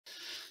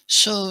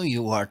So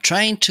you are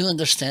trying to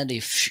understand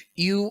if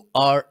you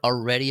are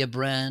already a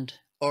brand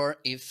or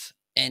if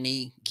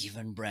any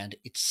given brand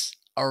it's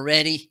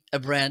already a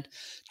brand.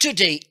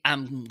 Today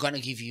I'm going to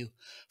give you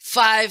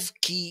five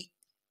key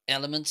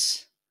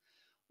elements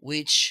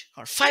which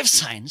are five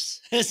signs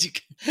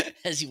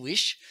as you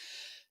wish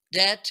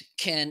that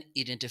can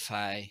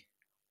identify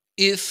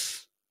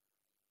if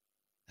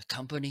a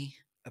company,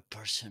 a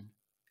person,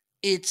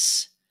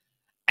 it's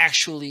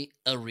actually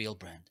a real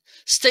brand.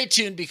 Stay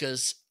tuned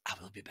because I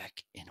will be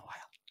back in a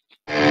while.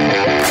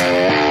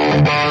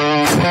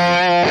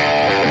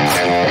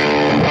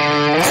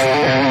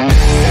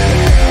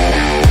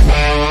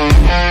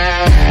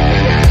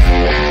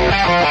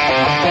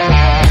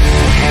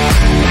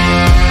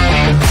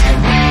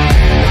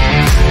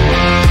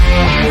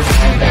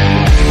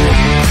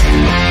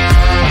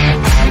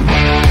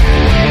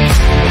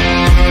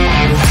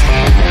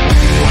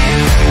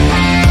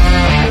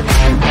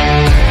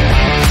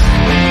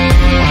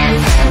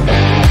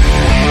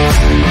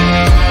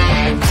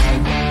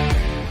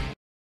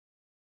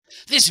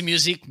 This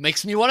music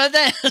makes me want to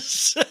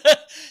dance.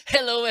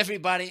 Hello,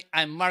 everybody.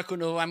 I'm Marco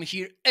Novo. I'm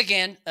here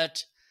again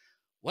at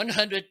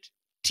 100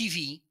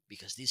 TV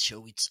because this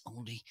show it's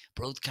only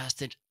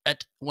broadcasted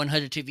at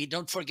 100 TV.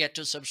 Don't forget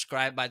to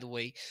subscribe, by the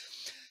way.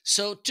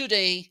 So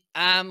today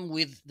I'm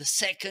with the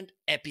second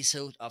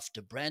episode of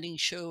the Branding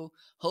Show.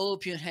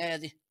 Hope you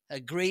had a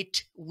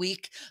great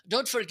week.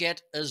 Don't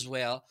forget as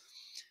well,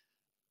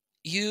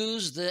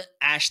 use the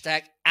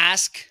hashtag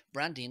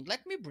AskBrandin.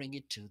 Let me bring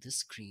it to the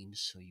screen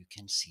so you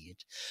can see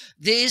it.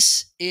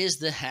 This is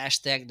the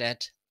hashtag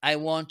that I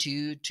want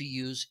you to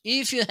use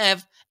if you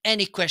have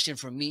any question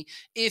for me,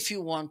 if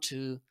you want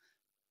to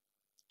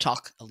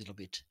talk a little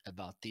bit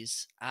about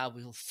this. I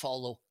will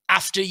follow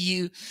after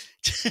you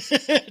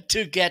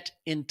to get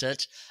in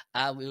touch.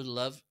 I would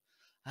love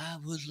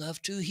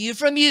to hear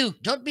from you.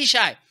 Don't be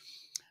shy.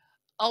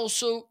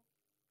 Also,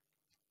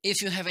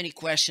 if you have any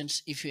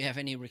questions, if you have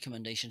any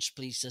recommendations,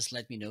 please just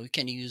let me know. You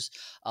can use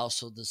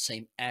also the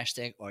same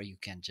hashtag or you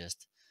can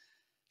just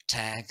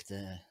tag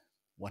the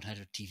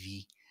 100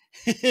 TV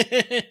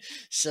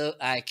so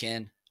I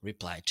can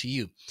reply to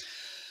you.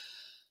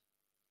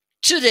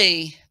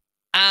 Today,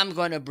 I'm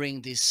going to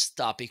bring this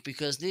topic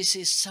because this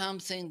is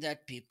something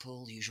that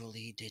people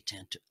usually they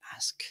tend to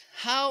ask.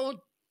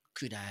 How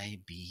could I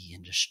be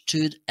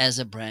understood as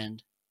a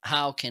brand?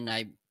 How can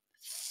I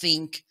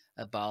think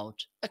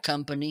about a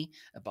company,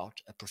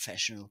 about a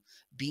professional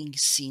being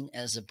seen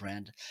as a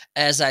brand?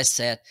 As I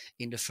said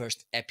in the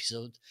first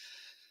episode,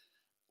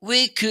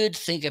 we could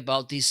think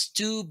about these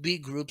two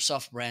big groups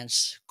of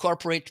brands: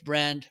 corporate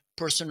brand,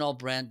 personal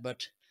brand,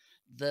 but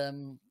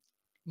the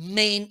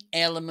main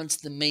elements,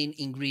 the main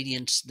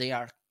ingredients, they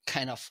are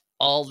kind of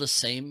all the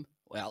same.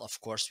 Well, of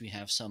course, we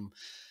have some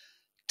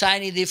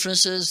tiny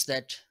differences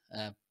that,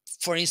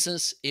 for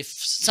instance, if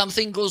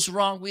something goes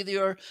wrong with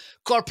your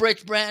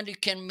corporate brand, you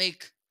can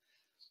make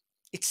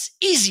it's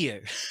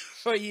easier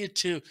for you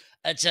to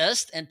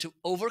adjust and to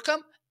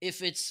overcome.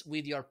 If it's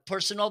with your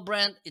personal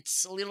brand,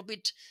 it's a little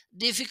bit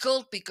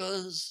difficult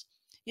because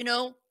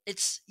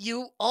it's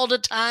you all the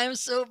time,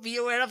 so be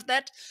aware of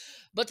that.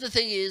 But the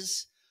thing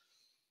is,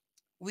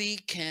 we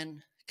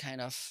can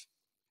kind of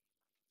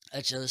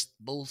adjust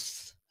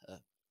both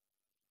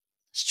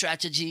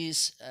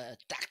strategies,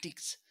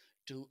 tactics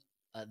to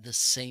the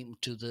same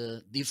to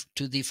the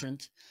two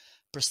different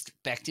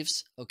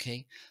perspectives.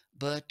 Okay,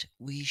 but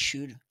you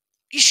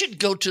should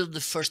go to the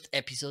first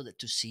episode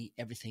to see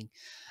everything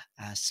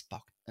as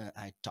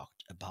I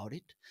talked about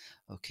it.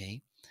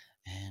 Okay,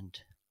 and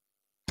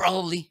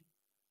probably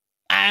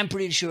I'm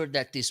pretty sure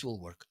that this will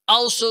work.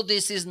 Also,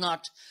 this is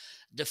not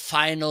the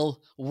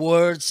final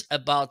words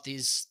about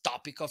this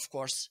topic, of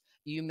course.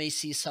 You may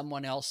see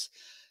someone else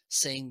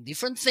saying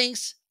different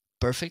things,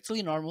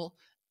 perfectly normal.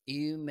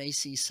 You may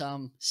see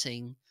some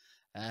saying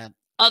uh,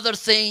 other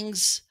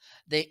things,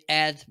 they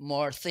add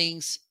more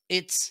things.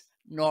 It's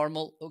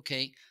normal,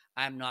 okay?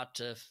 I'm not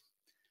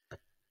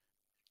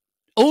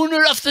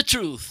owner of the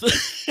truth.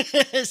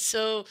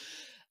 So,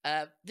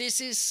 this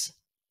is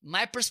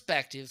my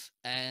perspective,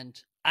 and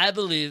I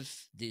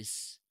believe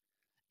this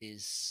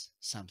is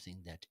something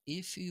that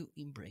if you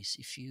embrace,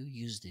 if you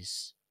use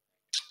this,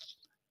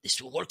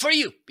 this will work for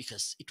you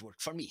because it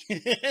worked for me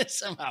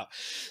somehow.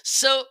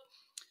 So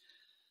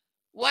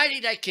why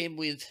did I came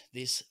with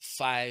these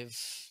five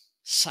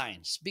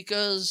signs?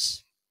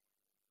 Because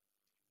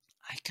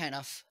I kind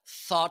of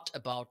thought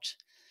about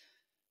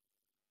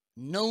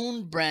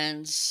known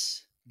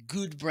brands,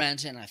 good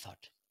brands, and I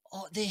thought,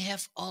 oh, they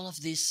have all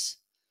of these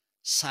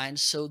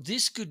signs. So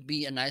this could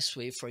be a nice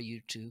way for you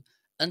to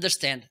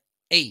understand,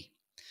 A,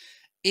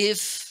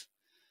 if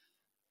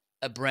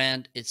a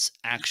brand it's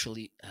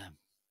actually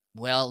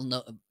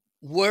well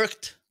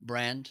worked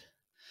brand,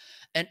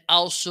 and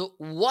also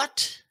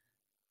what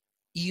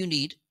you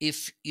need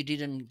if you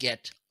didn't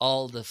get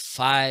all the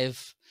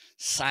five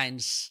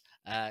signs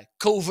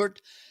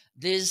covered.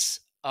 These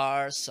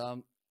are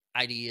some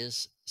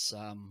ideas,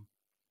 some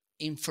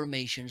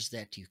informations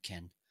that you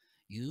can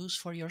use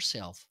for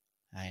yourself.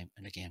 And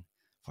again,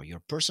 for your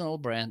personal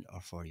brand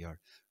or for your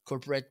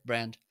corporate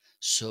brand,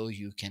 so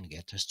you can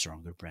get a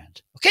stronger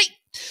brand. Okay,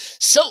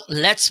 so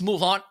let's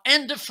move on.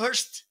 And the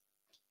first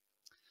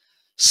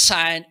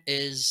sign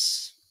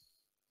is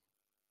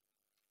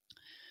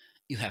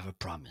you have a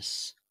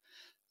promise.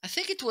 I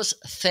think it was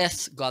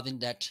Seth Godin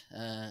that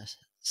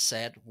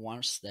said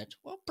once that,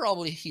 well,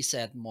 probably he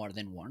said more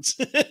than once,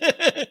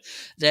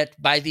 that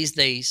by these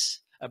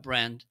days, a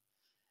brand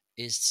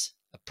is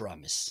a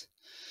promise.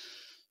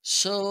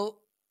 So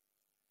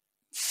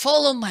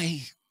follow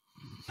my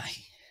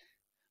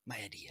my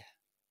idea.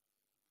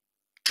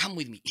 Come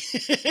with me.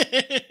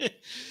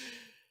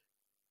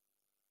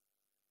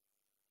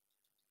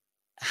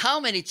 How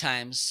many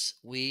times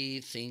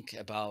we think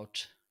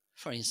about,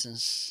 for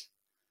instance,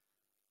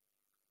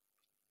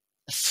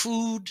 a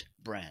food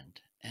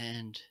brand,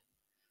 and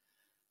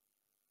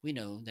we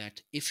know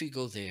that if we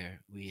go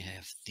there, we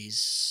have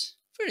this,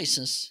 for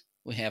instance,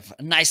 we have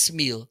a nice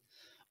meal.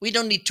 We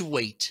don't need to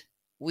wait.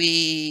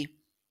 We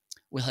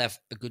will have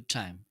a good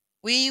time.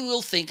 We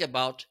will think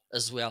about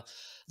as well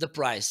the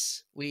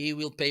price. We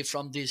will pay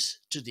from this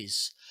to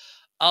this.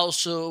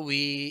 Also,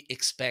 we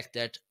expect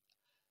that,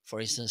 for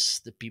instance,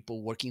 the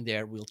people working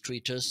there will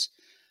treat us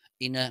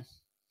in a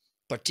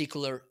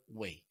particular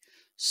way.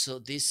 So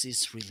this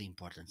is really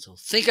important. So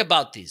think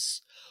about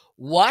this.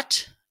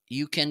 What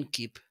you can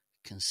keep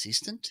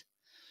consistent,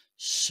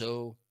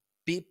 so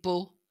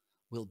people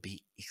will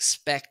be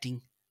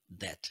expecting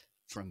that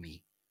from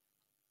me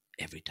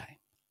every time.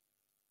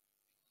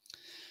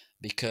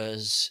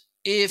 Because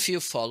if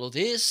you follow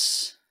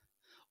this,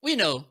 we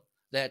know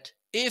that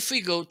if we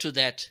go to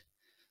that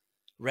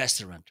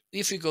restaurant,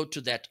 if we go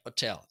to that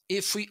hotel,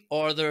 if we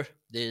order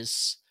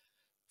this,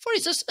 for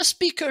instance, a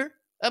speaker,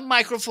 a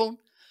microphone,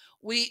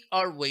 we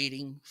are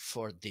waiting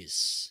for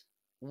this.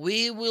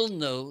 We will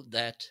know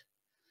that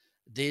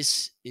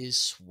this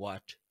is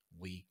what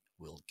we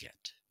will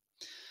get.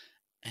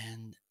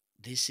 And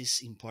this is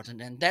important.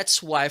 And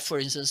that's why, for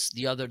instance,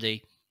 the other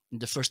day in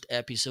the first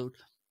episode,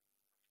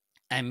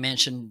 I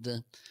mentioned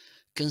the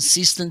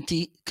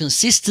consistency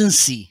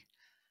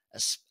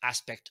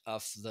aspect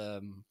of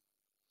the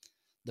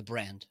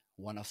brand,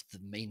 one of the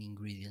main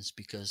ingredients,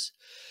 because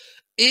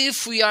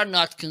if we are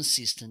not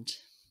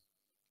consistent,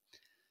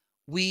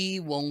 we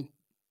won't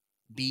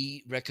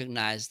be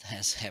recognized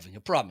as having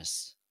a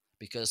promise.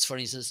 Because, for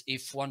instance,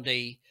 if one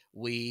day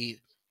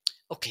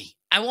okay,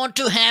 I want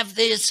to have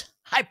this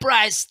high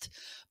priced,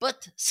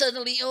 but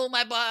suddenly, oh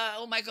my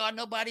God,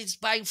 nobody's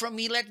buying from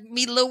me. Let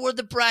me lower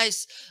the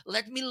price.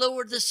 Let me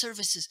lower the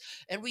services.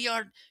 And we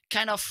are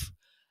kind of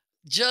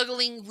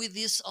juggling with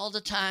this all the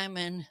time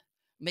and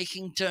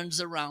making turns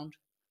around.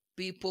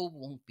 People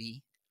won't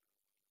be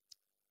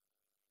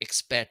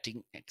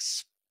expecting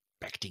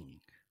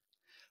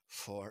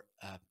for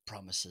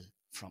promises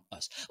from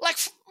us. Like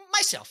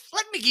myself,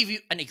 let me give you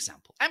an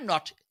example. I'm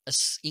not an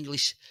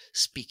English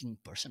speaking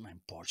person.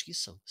 I'm Portuguese,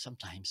 so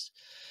sometimes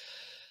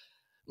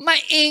my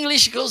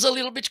English goes a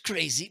little bit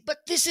crazy,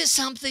 but this is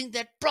something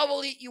that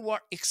probably you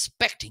are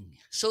expecting.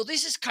 So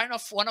this is kind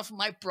of one of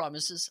my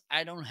promises.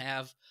 I don't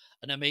have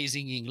an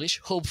amazing English.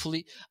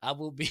 Hopefully, I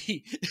will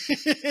be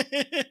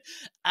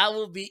I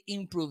will be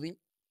improving.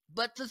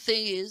 But the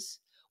thing is,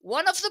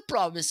 one of the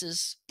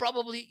promises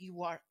probably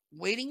you are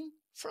waiting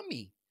from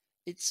me.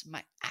 It's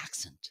my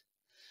accent.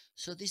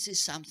 So this is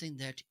something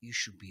that you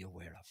should be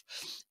aware of.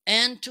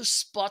 And to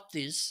spot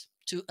this,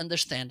 to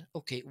understand,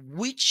 okay,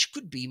 which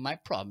could be my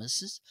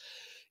promises,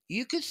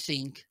 you could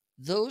think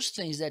those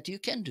things that you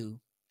can do,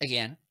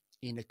 again,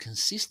 in a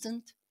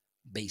consistent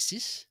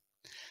basis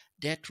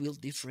that will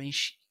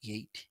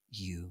differentiate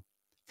you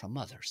from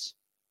others.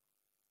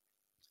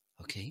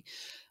 Okay,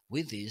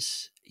 with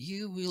this,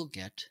 you will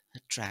get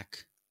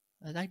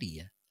an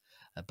idea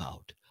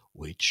about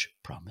which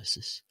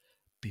promises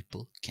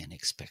people can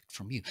expect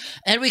from you.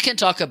 And we can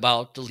talk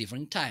about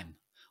delivering time.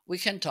 We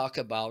can talk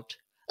about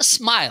a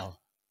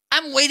smile.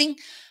 I'm waiting.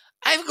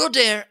 I go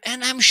there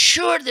and I'm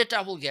sure that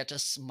I will get a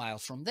smile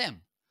from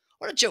them,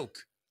 or a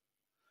joke.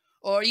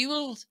 Or you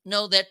will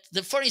know that,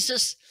 for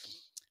instance,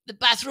 the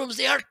bathrooms,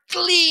 they are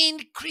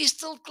clean,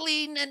 crystal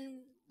clean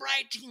and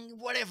bright,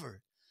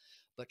 whatever.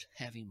 But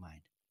have in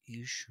mind,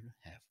 you should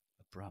have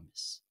a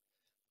promise.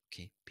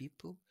 Okay,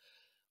 people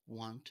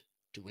want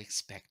to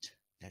expect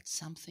that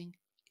something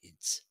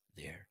is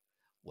there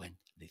when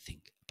they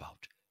think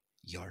about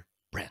your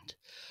brand.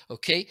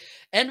 Okay,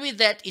 and with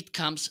that, it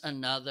comes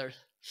another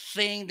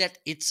thing that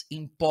it's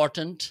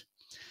important.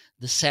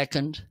 The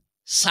second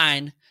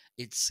sign,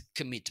 it's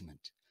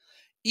commitment.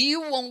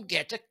 You won't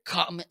get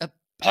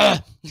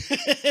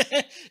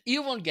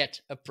you won't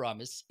get a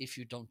promise if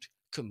you don't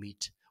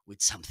commit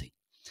with something.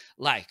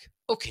 Like,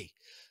 okay,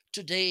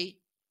 today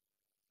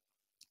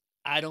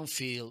I don't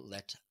feel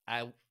that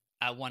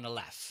I want to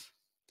laugh.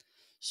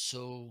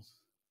 So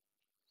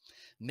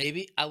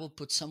maybe I will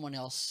put someone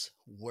else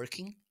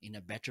working in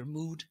a better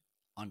mood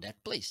on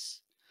that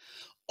place.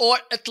 Or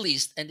at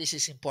least, and this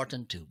is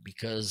important too,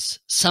 because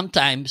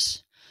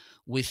sometimes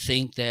we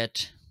think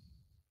that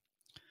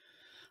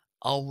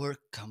our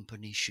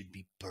company should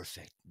be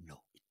perfect. No,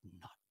 it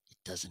not, it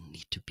doesn't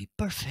need to be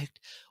perfect.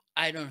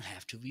 I don't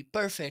have to be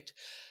perfect.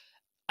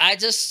 I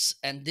just,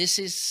 and this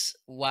is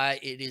why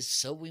it is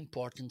so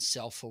important,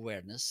 self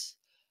awareness.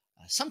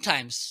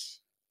 Sometimes,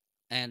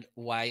 and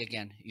why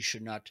again, you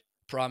should not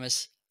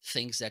promise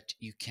things that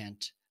you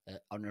can't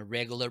on a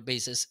regular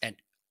basis and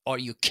or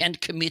you can't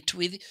commit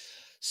with.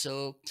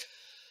 So,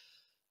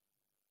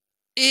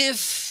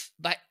 if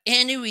by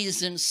any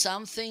reason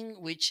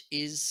something which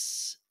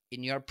is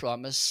in your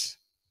promise,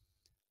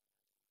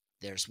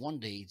 there's one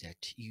day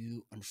that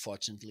you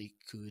unfortunately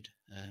could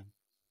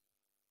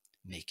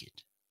make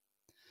it,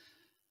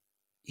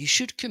 you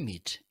should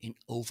commit in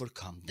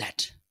overcome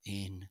that,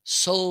 in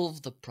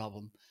solve the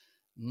problem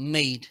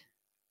made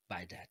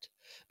by that.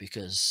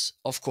 Because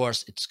of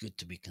course it's good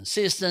to be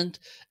consistent,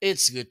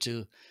 it's good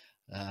to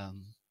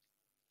um,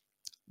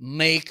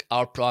 make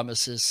our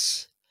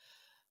promises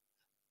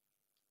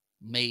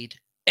made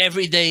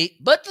every day.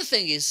 But the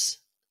thing is,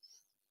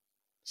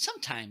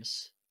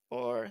 sometimes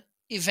or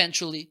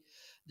eventually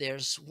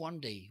there's one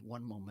day,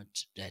 one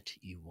moment that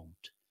you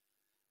won't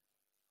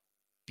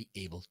be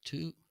able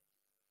to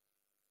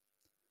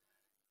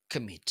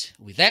commit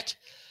with that.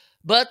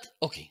 But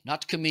okay,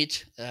 not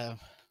commit,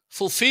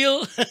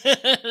 fulfill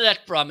that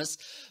promise.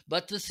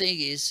 But the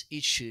thing is,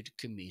 it should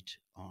commit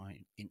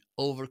on in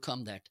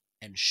overcome that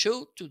and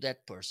show to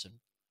that person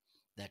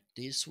that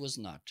this was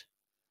not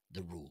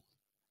the rule,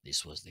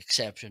 this was the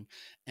exception,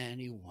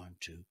 and you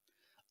want to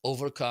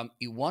overcome.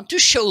 You want to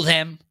show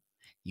them.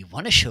 You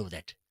want to show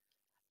that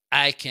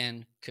I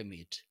can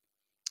commit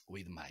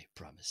with my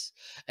promise.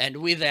 And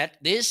with that,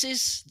 this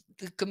is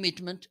the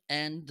commitment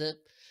and the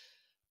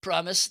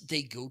promise.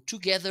 They go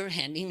together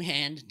hand in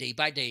hand, day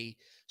by day,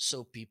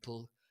 so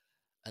people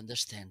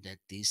understand that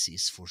this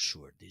is for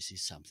sure. This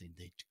is something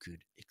they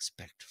could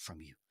expect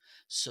from you.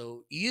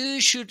 So you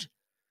should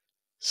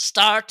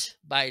start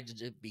by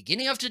the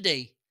beginning of the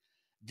day.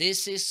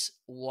 This is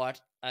what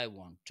I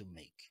want to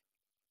make.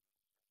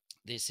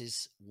 This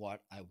is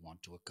what I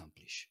want to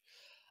accomplish.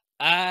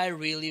 I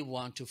really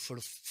want to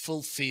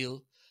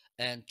fulfill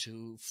and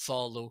to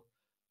follow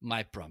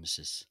my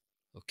promises.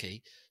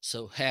 Okay,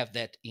 so have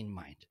that in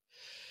mind.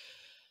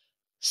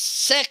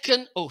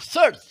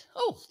 Third.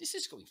 Oh, this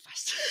is going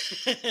fast.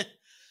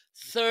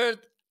 Third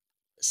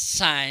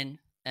sign,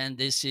 and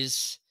this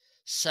is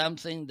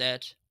something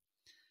that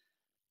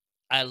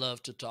I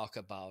love to talk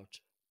about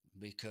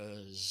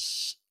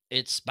because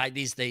it's by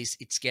these days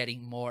it's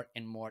getting more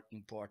and more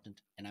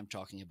important, and I'm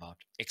talking about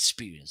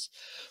experience.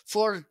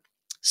 For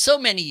so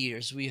many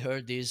years we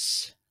heard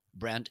this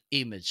brand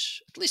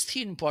image. At least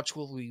here in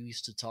Portugal we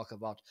used to talk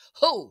about,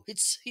 oh,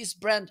 it's his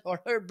brand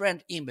or her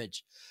brand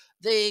image.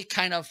 They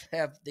kind of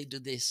have, they do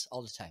this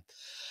all the time.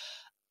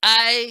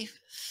 I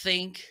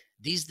think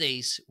these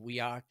days we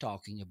are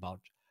talking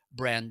about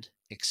brand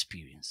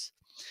experience.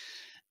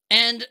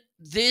 And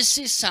this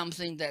is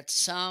something that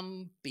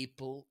some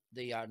people,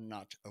 they are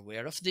not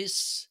aware of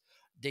this.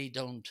 They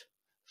don't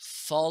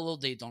follow,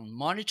 they don't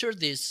monitor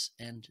this,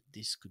 and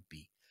this could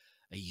be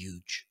a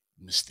huge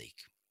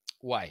mistake.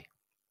 Why?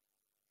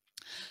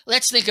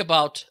 Let's think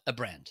about a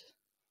brand.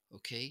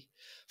 Okay?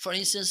 For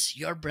instance,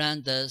 your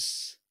brand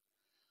does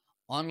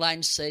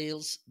online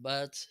sales,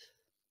 but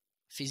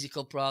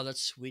physical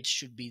products which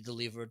should be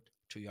delivered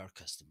to your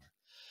customer.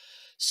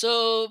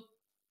 So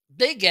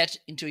they get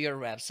into your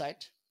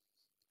website,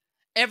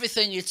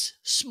 everything is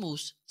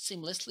smooth,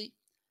 seamlessly.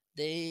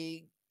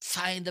 They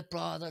find the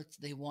product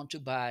they want to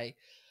buy.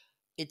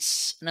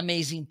 It's an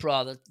amazing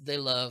product they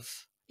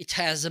love. It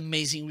has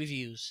amazing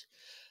reviews.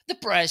 The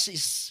price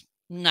is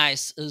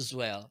nice as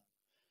well.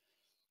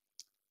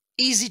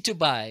 Easy to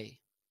buy.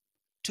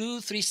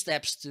 2, 3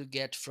 steps to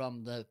get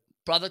from the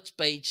product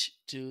page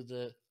to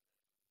the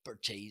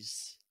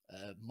purchase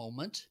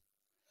moment.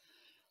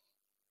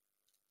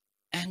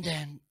 And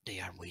then they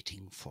are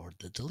waiting for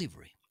the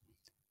delivery.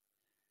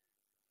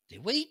 They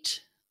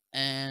wait,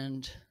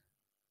 and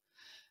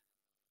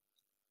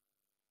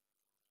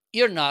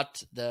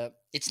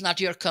it's not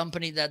your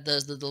company that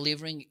does the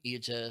delivering. You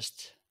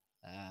just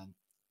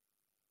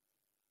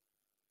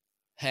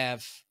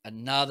have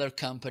another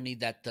company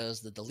that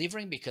does the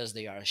delivering because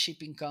they are a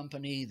shipping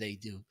company. They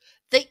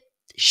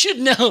should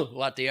know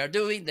what they are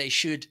doing. They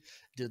should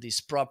do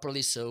this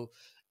properly. So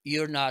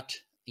you're not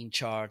in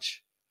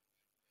charge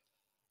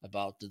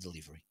about the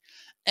delivery.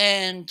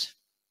 And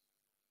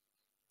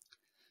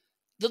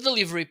the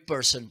delivery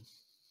person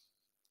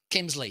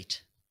comes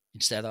late.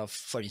 Instead of,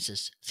 for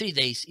instance, 3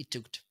 days, it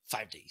took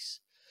 5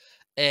 days.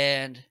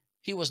 And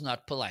he was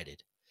not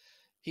polite.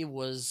 He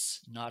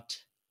was not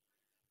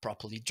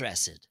properly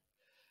dressed.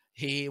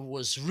 He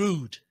was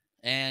rude,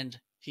 and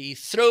he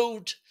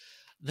threw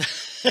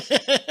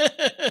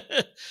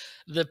the,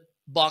 the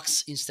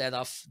box instead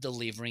of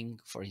delivering,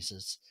 for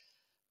instance,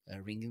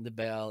 ringing the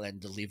bell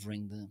and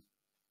delivering the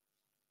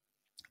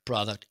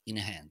product in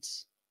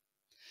hands.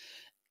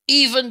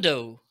 Even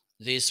though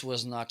this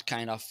was not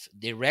kind of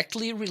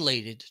directly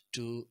related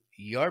to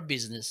your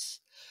business,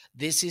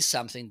 this is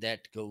something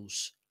that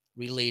goes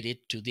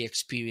related to the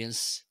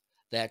experience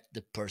that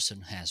the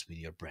person has with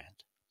your brand.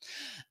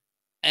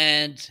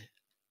 And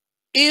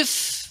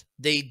if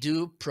they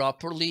do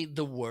properly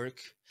the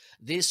work,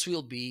 this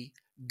will be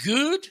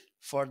good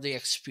for the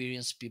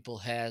experience people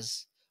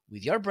has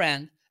with your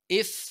brand.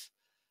 If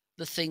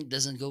the thing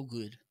doesn't go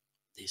good,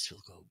 this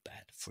will go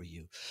bad for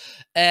you.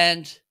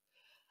 And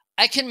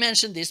I can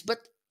mention this, but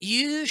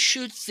you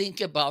should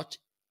think about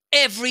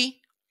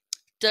every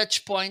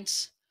touch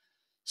points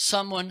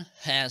someone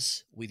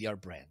has with your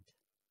brand.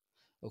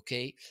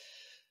 Okay,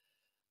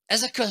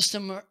 as a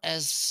customer,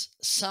 as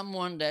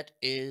someone that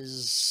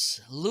is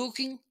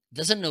looking,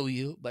 doesn't know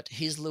you, but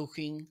he's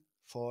looking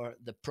for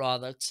the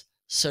products,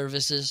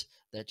 services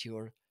that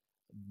you're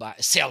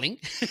selling,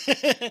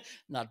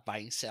 not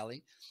buying,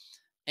 selling.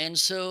 And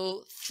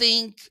so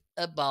think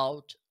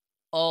about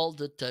all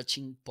the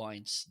touching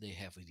points they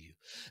have with you.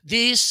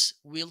 This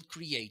will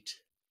create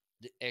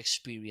the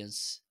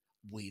experience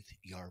with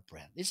your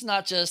brand. It's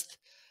not just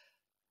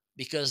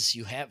because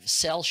you have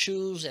sell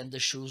shoes, and the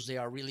shoes, they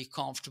are really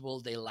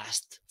comfortable, they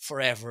last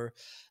forever,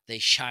 they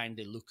shine,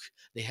 they look,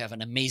 they have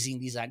an amazing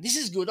design. This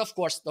is good, of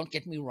course, don't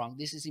get me wrong,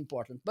 this is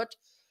important. But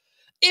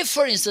if,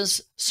 for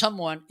instance,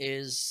 someone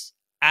is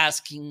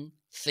asking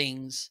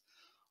things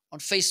on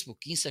Facebook,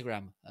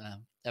 Instagram,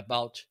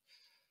 about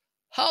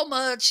how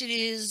much it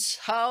is,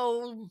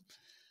 how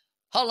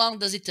long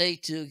does it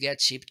take to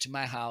get shipped to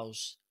my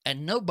house,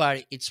 and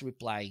nobody is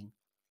replying,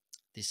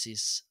 this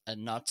is a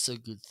not so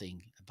good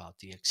thing about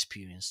the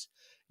experience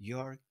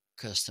your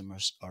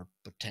customers or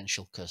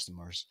potential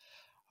customers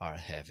are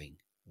having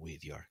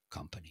with your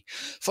company.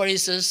 For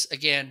instance,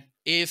 again,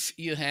 if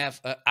you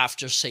have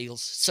after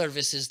sales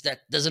services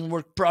that doesn't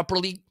work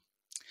properly,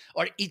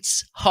 or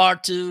it's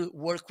hard to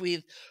work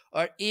with,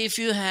 or if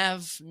you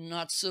have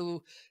not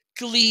so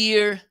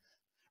clear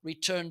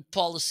return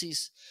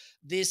policies,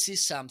 this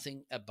is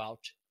something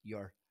about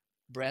your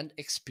brand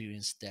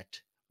experience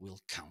that will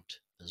count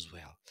as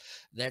well.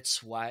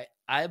 That's why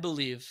I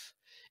believe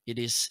it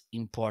is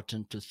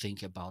important to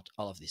think about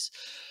all of this.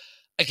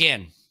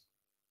 Again,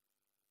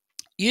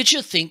 you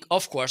should think,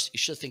 of course, you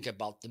should think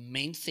about the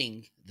main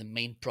thing, the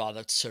main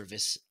product,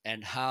 service,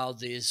 and how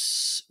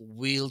this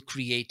will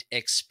create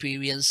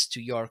experience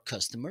to your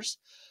customers.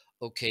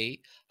 Okay,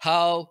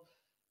 how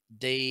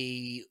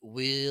they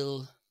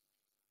will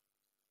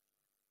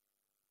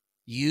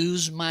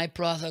use my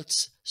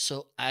products,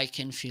 so I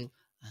can feel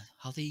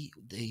how they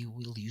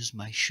will use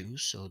my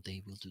shoes, so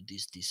they will do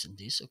this and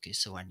this. Okay,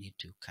 so I need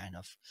to kind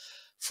of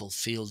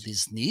fulfill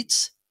these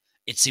needs.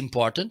 It's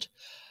important.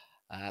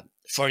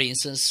 For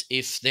instance,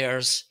 if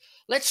there's,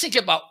 let's think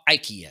about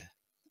IKEA.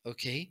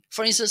 Okay,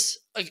 for instance,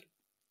 like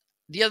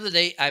the other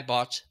day I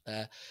bought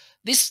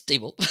this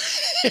table.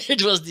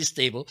 It was this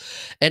table,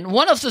 and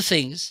one of the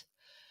things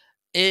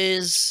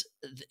is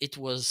it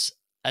was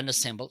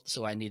unassembled,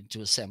 so I needed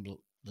to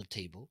assemble the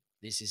table.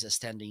 This is a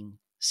standing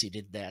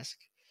seated desk.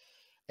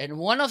 And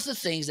one of the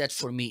things that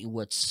for me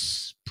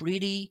was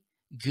pretty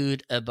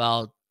good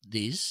about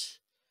this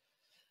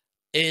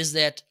is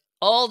that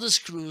all the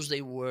screws,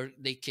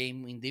 they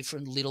came in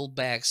different little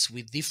bags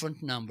with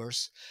different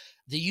numbers.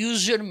 The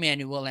user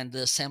manual and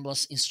the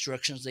assemblance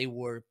instructions, they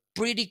were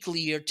pretty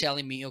clear,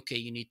 telling me, okay,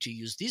 you need to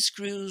use these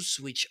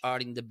screws which are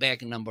in the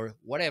bag number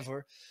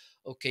whatever.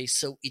 Okay,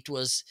 so it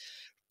was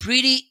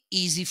pretty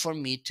easy for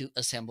me to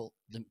assemble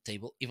the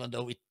table, even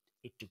though it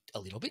took a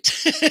little bit,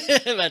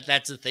 but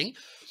that's the thing.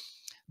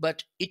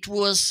 But it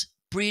was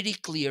pretty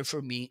clear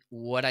for me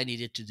what I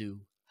needed to do,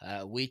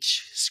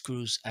 which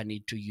screws I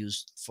need to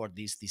use for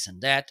this,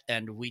 and that,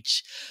 and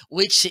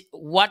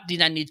what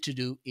did I need to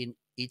do in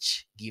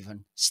each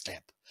given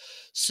step.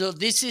 So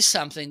this is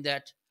something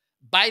that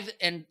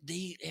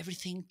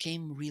everything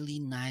came really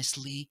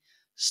nicely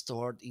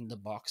stored in the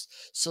box.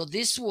 So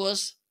this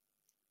was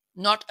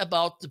not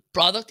about the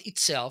product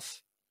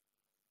itself.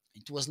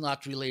 It was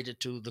not related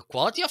to the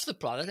quality of the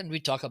product, and we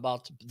talk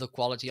about the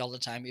quality all the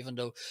time, even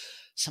though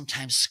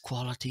sometimes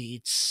quality,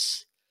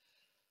 it's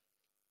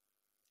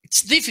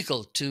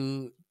difficult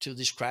to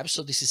describe.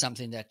 So this is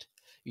something that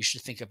you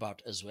should think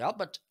about as well.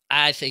 But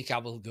I think I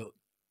will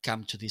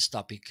come to this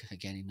topic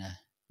again in a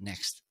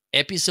next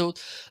episode.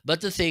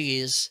 But the thing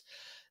is,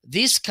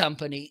 this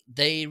company,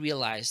 they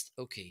realized,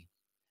 okay,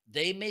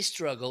 they may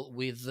struggle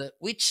with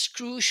which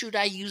screw should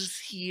I use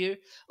here.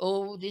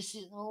 Oh, this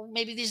is, oh,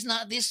 maybe this is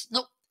not this.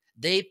 No,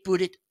 they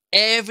put it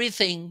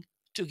everything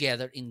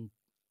together in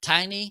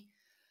tiny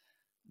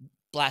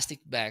plastic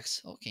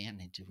bags. Okay, I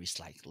need to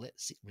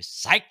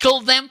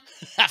recycle them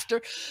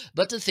after.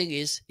 But the thing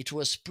is, it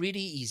was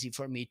pretty easy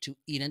for me to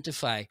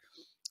identify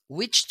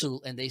which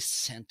tool, and they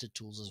sent the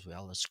tools as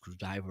well, a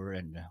screwdriver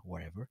and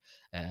whatever,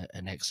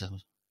 an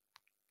Excel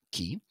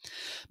key.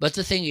 But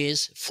the thing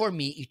is, for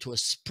me, it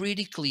was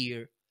pretty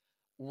clear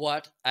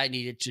what I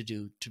needed to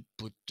do to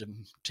put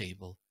the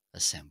table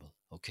assembled.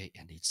 Okay,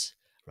 and it's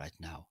right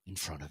now in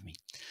front of me.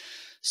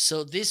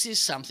 So this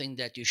is something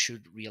that you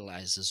should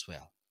realize as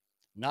well.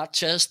 Not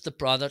just the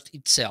product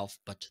itself,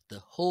 but the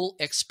whole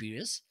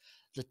experience,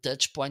 the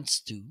touch points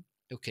too.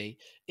 Okay,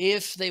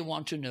 if they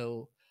want to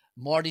know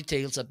more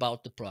details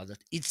about the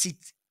product,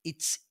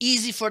 it's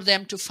easy for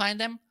them to find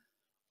them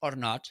or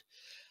not,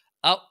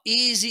 how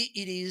easy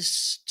it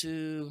is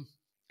to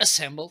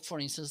assemble, for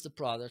instance, the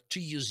product, to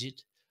use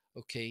it.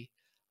 Okay,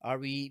 are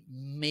we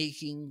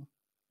making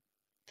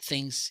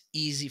things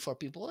easy for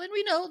people? And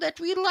we know that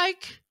we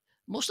like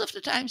most of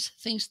the times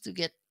things to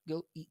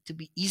to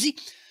be easy.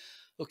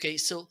 Okay,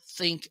 so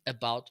think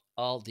about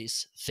all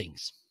these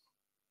things.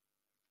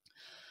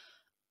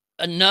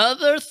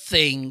 Another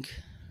thing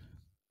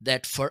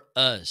that for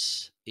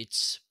us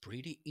it's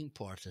pretty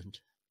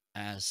important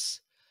as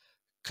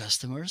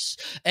customers,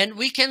 and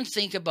we can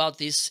think about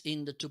this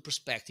in the two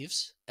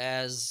perspectives: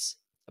 as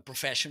a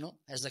professional,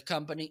 as a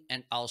company,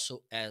 and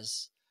also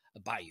as a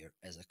buyer,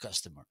 as a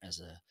customer, as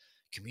a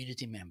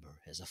community member,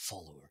 as a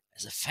follower,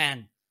 as a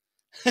fan.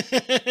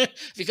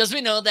 Because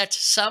we know that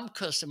some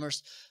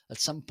customers at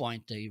some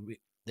point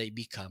they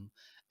become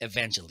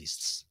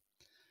evangelists,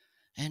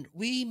 and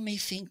we may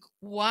think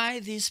why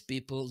these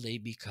people they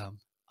become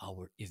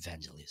our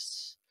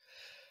evangelists.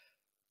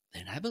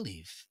 Then I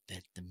believe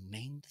that the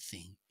main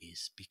thing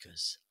is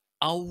because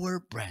our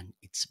brand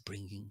it's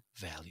bringing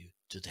value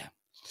to them.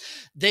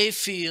 They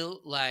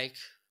feel like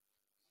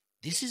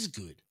this is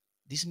good.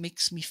 This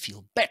makes me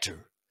feel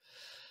better.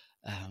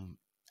 Um,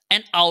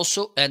 and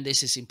also, and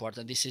this is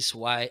important. This is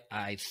why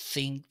I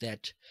think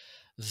that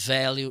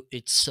value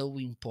it's so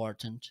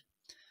important.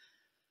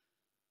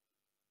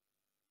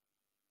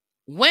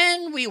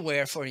 When we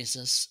wear, for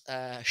instance,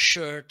 a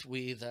shirt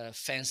with a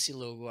fancy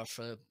logo of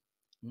a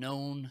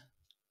known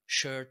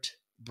shirt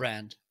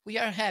brand, we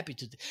are happy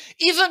to,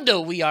 even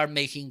though we are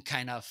making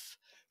kind of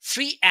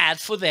free ad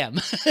for them.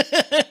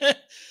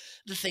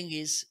 The thing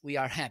is, we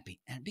are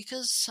happy, and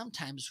because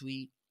sometimes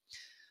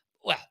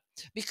well,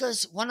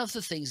 because one of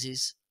the things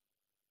is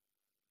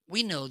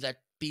we know that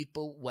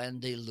people when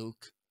they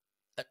look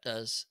at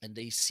us and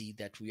they see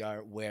that we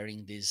are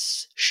wearing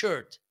this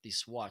shirt,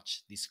 this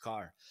watch, this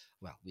car.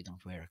 Well, we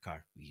don't wear a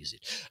car, we use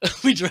it.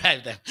 We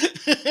drive them.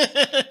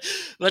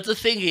 But the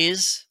thing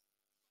is,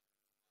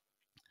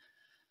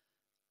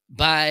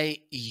 by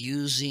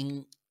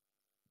using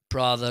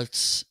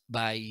products,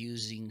 by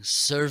using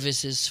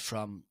services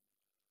from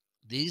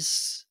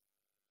these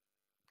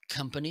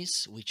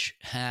companies which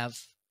have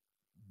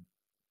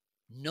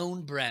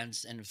known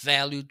brands and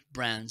valued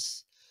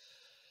brands,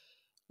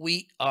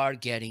 we are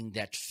getting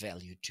that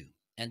value too.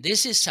 And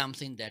this is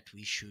something that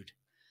we should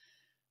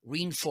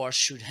reinforce,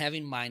 should have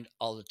in mind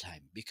all the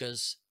time.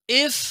 Because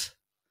if,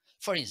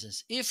 for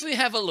instance, if we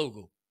have a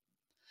logo,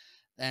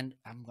 and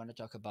I'm going to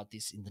talk about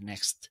this in the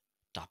next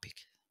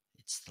topic,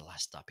 it's the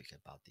last topic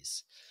about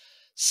this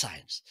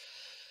science,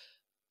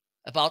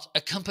 about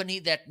a company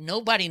that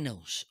nobody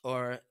knows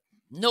or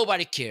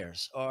nobody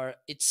cares, or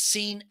it's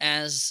seen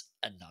as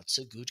a not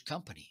so good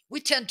company,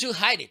 we tend to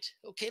hide it.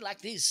 Okay,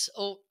 like this.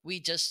 Oh, we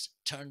just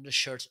turn the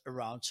shirt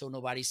around so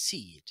nobody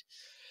see it.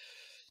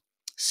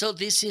 So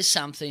this is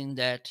something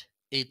that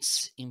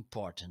it's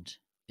important,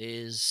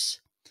 is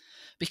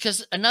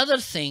because another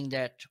thing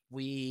that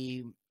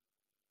we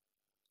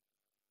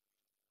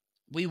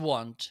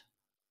want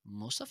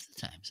most of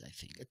the times, I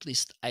think, at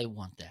least I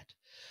want that,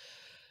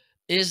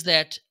 is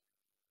that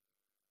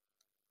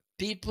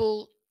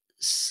people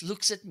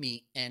looks at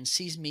me and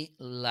sees me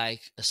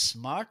like a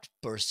smart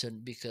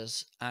person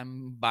because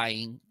I'm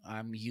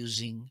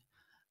using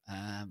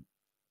um,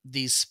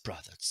 these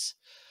products.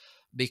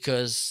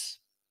 Because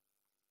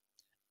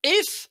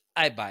if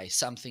I buy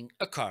something,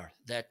 a car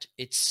that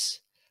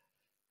it's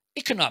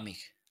economic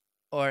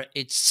or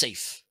it's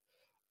safe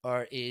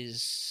or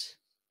is,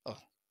 oh,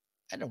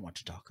 I don't want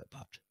to talk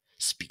about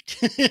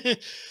speed.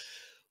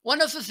 One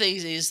of the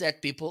things is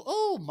that people,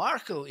 oh,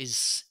 Marco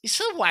is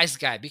a wise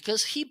guy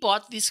because he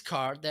bought this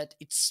car that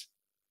it's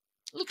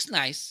looks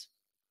nice,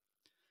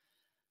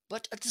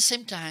 but at the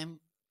same time,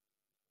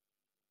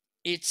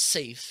 it's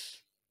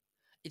safe,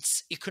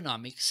 it's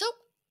economic. So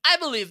I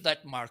believe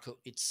that Marco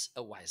it's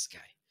a wise guy,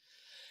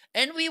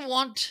 and we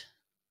want.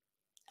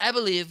 I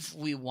believe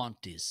we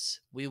want this.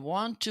 We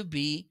want to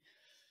be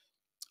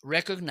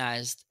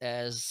recognized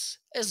as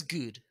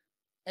good,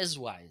 as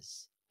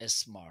wise, as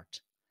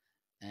smart,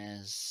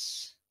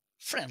 as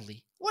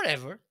friendly,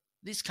 whatever,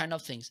 these kind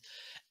of things.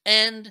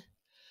 And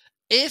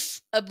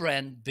if a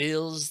brand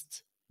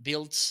builds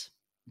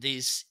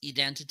this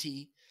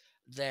identity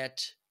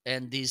that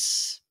and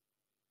these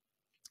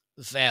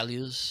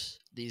values,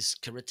 these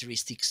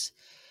characteristics,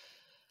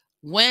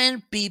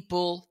 when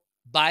people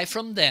buy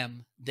from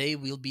them, they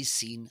will be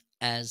seen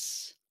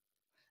as,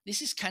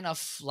 this is kind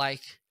of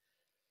like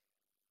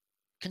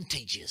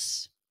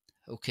contagious.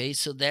 Okay,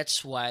 so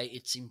that's why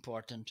it's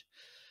important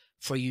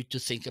for you to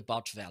think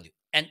about value.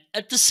 And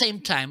at the same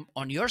time,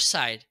 on your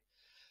side,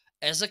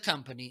 as a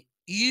company,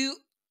 you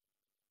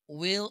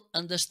will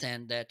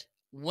understand that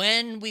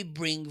when we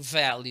bring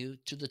value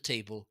to the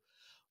table,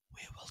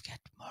 we will get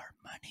more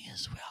money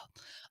as well.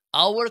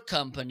 Our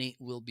company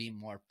will be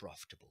more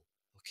profitable,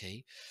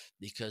 okay?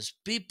 Because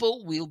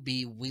people will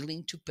be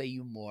willing to pay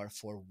you more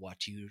for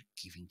what you're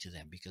giving to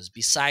them. Because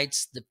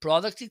besides the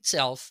product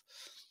itself,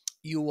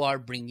 you are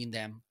bringing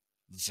them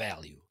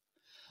value.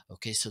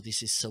 Okay, so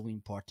this is so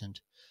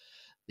important.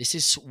 This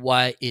is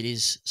why it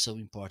is so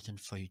important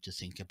for you to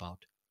think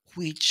about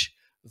which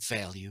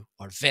value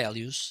or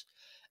values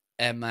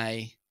am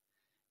I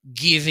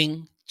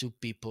giving to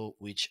people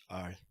which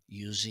are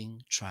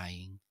using,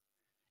 trying,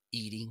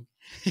 eating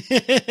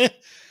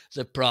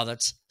the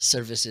products,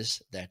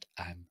 services that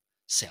I'm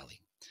selling.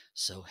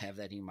 So have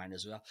that in mind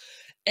as well.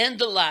 And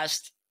the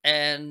last,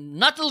 and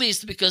not the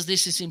least, because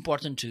this is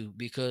important too,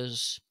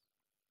 because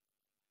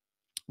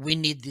we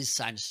need these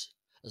signs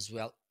as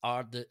well,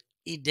 are the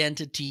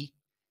identity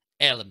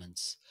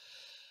elements.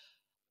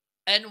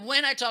 And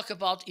when I talk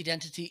about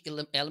identity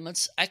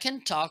elements, I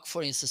can talk,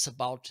 for instance,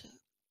 about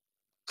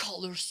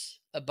colors,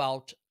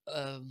 about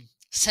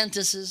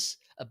sentences,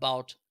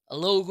 about a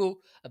logo,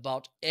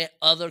 about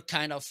other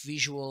kind of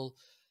visual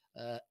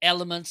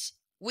elements.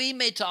 We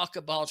may talk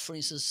about, for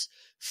instance,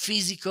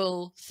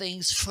 physical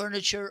things,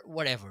 furniture,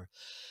 whatever.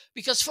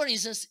 Because, for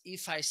instance,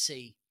 if I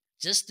say,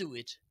 just do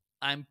it,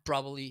 I'm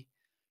probably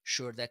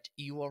sure that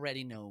you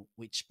already know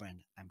which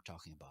brand I'm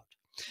talking about.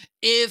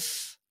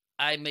 If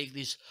I make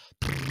this,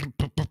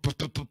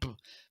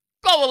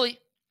 probably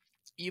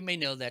you may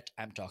know that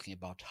I'm talking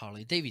about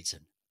Harley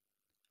Davidson.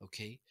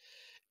 Okay.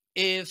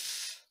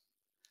 If,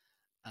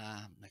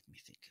 let me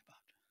think about.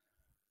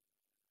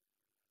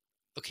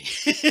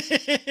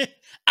 Okay.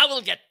 I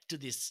will get to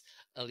this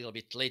a little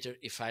bit later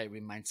if I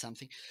remind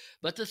something.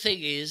 But the thing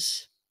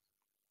is,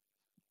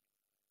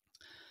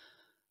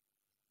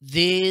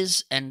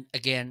 this, and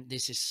again,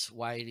 this is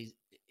why it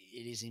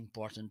is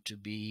important to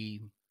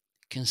be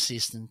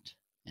consistent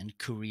and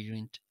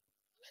coherent.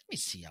 Let me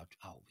see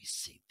how we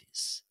say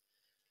this.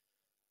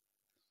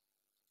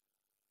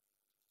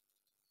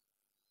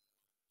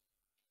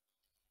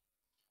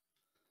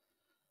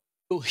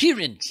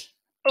 Coherent.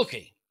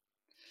 Okay.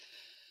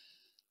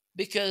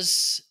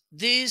 Because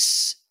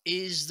this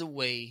is the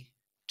way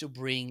to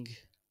bring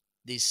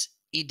these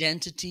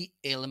identity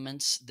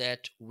elements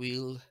that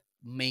will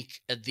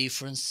make a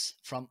difference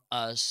from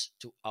us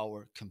to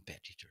our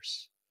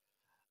competitors.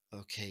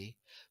 Okay,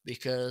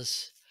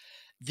 because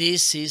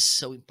this is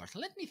so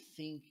important. Let me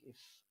think if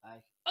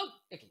I. Oh,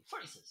 okay. For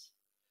instance,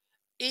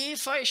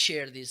 if I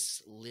share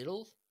this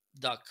little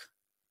duck,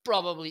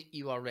 probably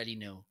you already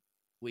know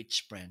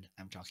which brand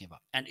I'm talking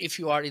about. And if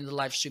you are in the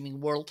live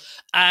streaming world,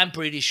 I'm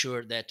pretty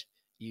sure that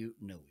you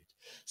know it.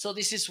 So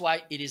this is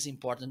why it is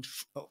important.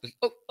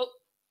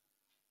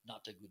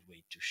 Not a good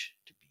way to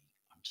be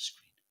on the screen.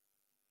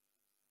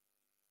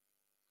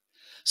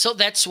 So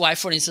that's why,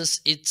 for instance,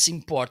 it's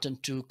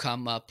important to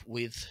come up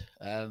with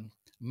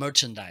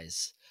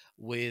merchandise,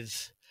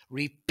 with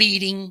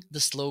repeating the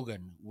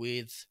slogan,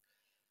 with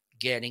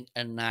getting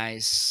a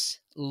nice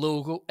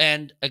logo.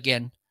 And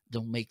again,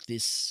 don't make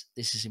this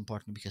is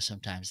important because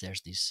sometimes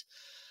there's this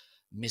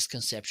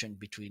misconception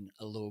between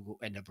a logo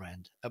and a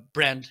brand. A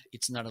brand,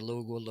 it's not a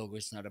logo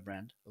it's not a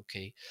brand.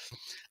 Okay,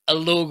 a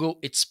logo,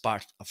 it's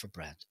part of a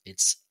brand.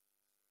 It's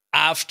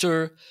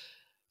after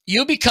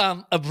you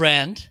become a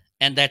brand,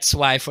 and that's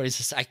why, for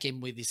instance, I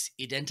came with this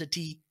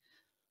identity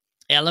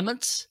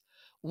elements.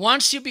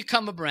 Once you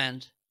become a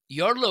brand,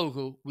 your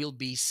logo will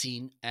be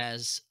seen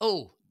as,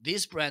 oh,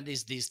 this brand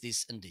is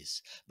this, and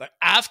this. But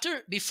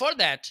before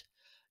that,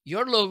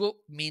 your logo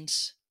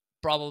means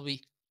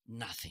probably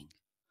nothing.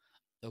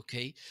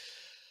 Okay.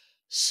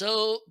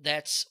 So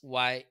that's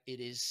why it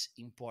is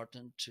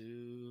important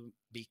to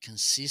be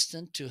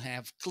consistent, to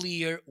have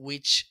clear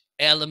which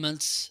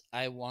elements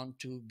I want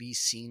to be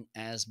seen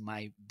as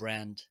my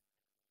brand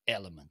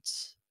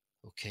elements.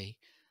 Okay.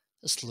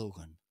 A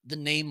slogan, the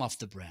name of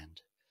the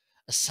brand,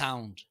 a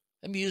sound,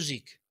 a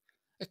music,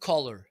 a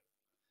color,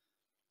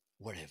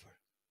 whatever.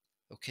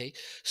 Okay.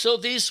 So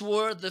these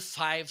were the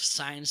 5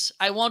 signs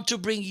I want to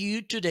bring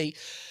you today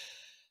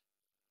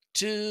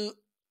to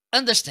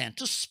understand,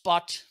 to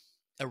spot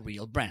a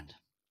real brand.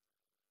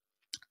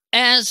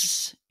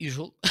 As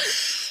usual,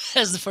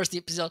 as the first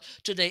episode,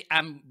 today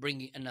I'm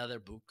bringing another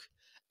book,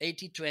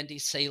 80/20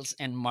 Sales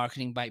and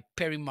Marketing by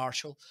Perry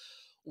Marshall.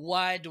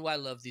 Why do I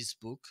love this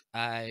book?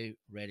 I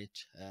read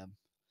it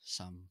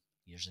some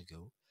years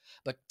ago,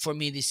 but for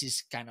me, this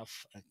is kind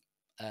of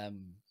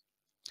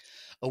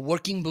a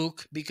working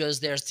book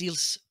because there's still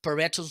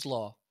Pareto's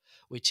Law,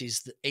 which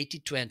is the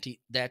 80/20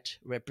 that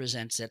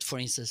represents that, for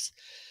instance,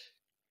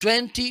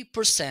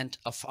 20%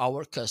 of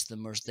our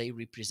customers, they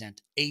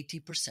represent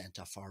 80%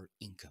 of our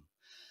income.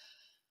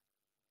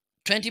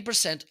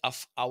 20%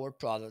 of our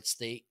products,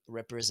 they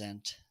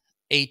represent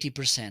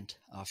 80%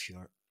 of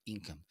your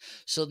income.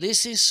 So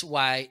this is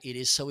why it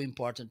is so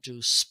important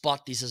to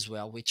spot this as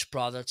well, which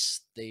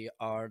products they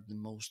are the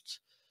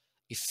most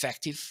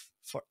effective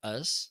for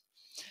us.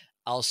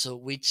 Also,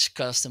 which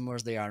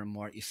customers they are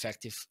more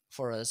effective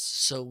for us,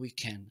 so we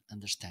can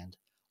understand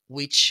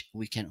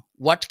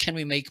what can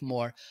we make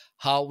more,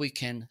 how we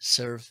can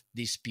serve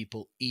these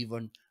people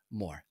even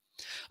more.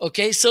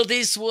 Okay, so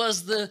this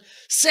was the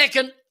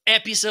second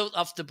episode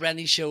of the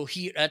Brandin Show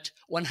here at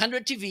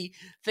 100 TV.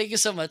 Thank you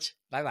so much.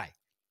 Bye bye.